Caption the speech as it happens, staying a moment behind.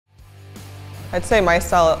I'd say my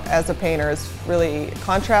style as a painter is really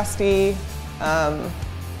contrasty. I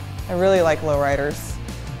really like lowriders,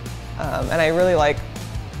 and I really like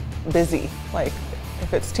busy. Like,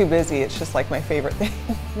 if it's too busy, it's just like my favorite thing.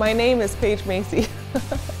 My name is Paige Macy.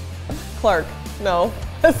 Clark, no.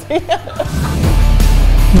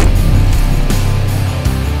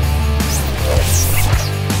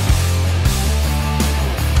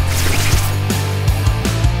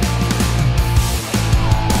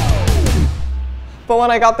 But when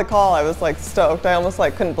I got the call, I was like stoked. I almost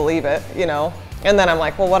like couldn't believe it, you know? And then I'm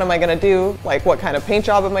like, well, what am I gonna do? Like, what kind of paint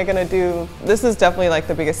job am I gonna do? This is definitely like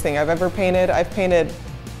the biggest thing I've ever painted. I've painted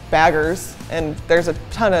baggers, and there's a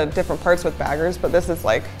ton of different parts with baggers, but this is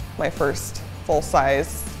like my first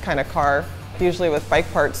full-size kind of car. Usually with bike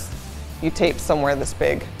parts, you tape somewhere this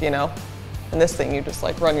big, you know? And this thing, you just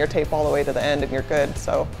like run your tape all the way to the end and you're good.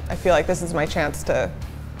 So I feel like this is my chance to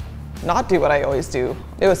not do what I always do.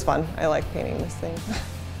 It was fun. I like painting this thing.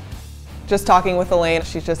 Just talking with Elaine,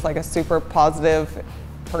 she's just like a super positive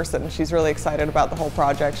person. She's really excited about the whole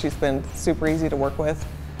project. She's been super easy to work with,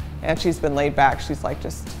 and she's been laid back. She's like,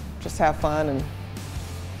 just have fun and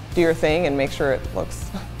do your thing and make sure it looks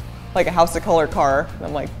like a House of Kolor car. And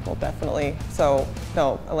I'm like, well, definitely. So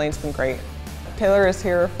no, Elaine's been great. Taylor is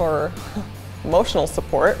here for emotional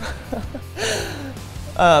support.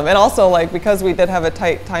 And also, like, because we did have a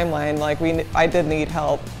tight timeline, like I did need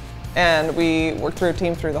help, and we worked through a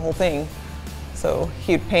team through the whole thing. So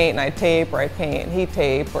he'd paint and I'd tape, or I'd paint and he'd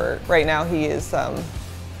tape, or right now he is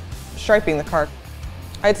striping the car.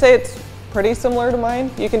 I'd say it's pretty similar to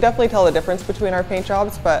mine. You can definitely tell the difference between our paint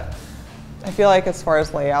jobs, but I feel like as far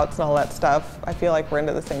as layouts and all that stuff, I feel like we're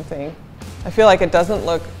into the same thing. I feel like it doesn't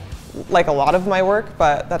look like a lot of my work,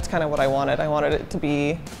 but that's kind of what I wanted. I wanted it to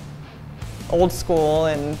be old school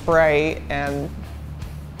and bright and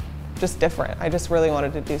just different. I just really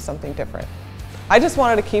wanted to do something different. I just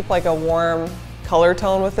wanted to keep like a warm color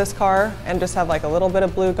tone with this car and just have like a little bit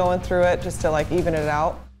of blue going through it just to like even it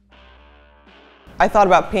out. I thought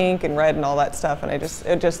about pink and red and all that stuff, and it just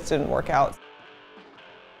didn't work out.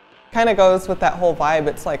 Kind of goes with that whole vibe.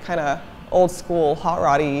 It's like kind of old school, hot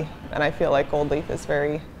roddy, and I feel like Gold Leaf is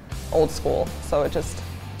very old school, so it just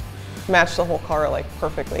matched the whole car like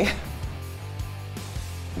perfectly.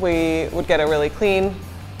 We would get a really clean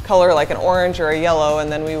color like an orange or a yellow,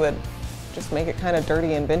 and then we would just make it kind of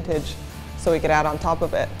dirty and vintage so we could add on top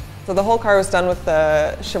of it. So the whole car was done with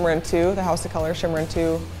the Shimmerin' 2, the House of Kolor Shimmerin'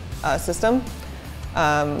 2 system.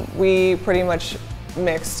 We pretty much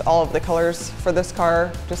mixed all of the colors for this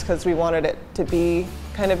car just because we wanted it to be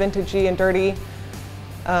kind of vintagey and dirty.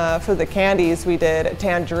 For the candies, we did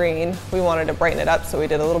tangerine. We wanted to brighten it up, so we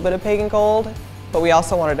did a little bit of pagan gold, but we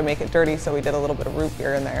also wanted to make it dirty, so we did a little bit of root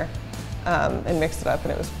beer in there and mixed it up,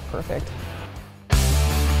 and it was perfect.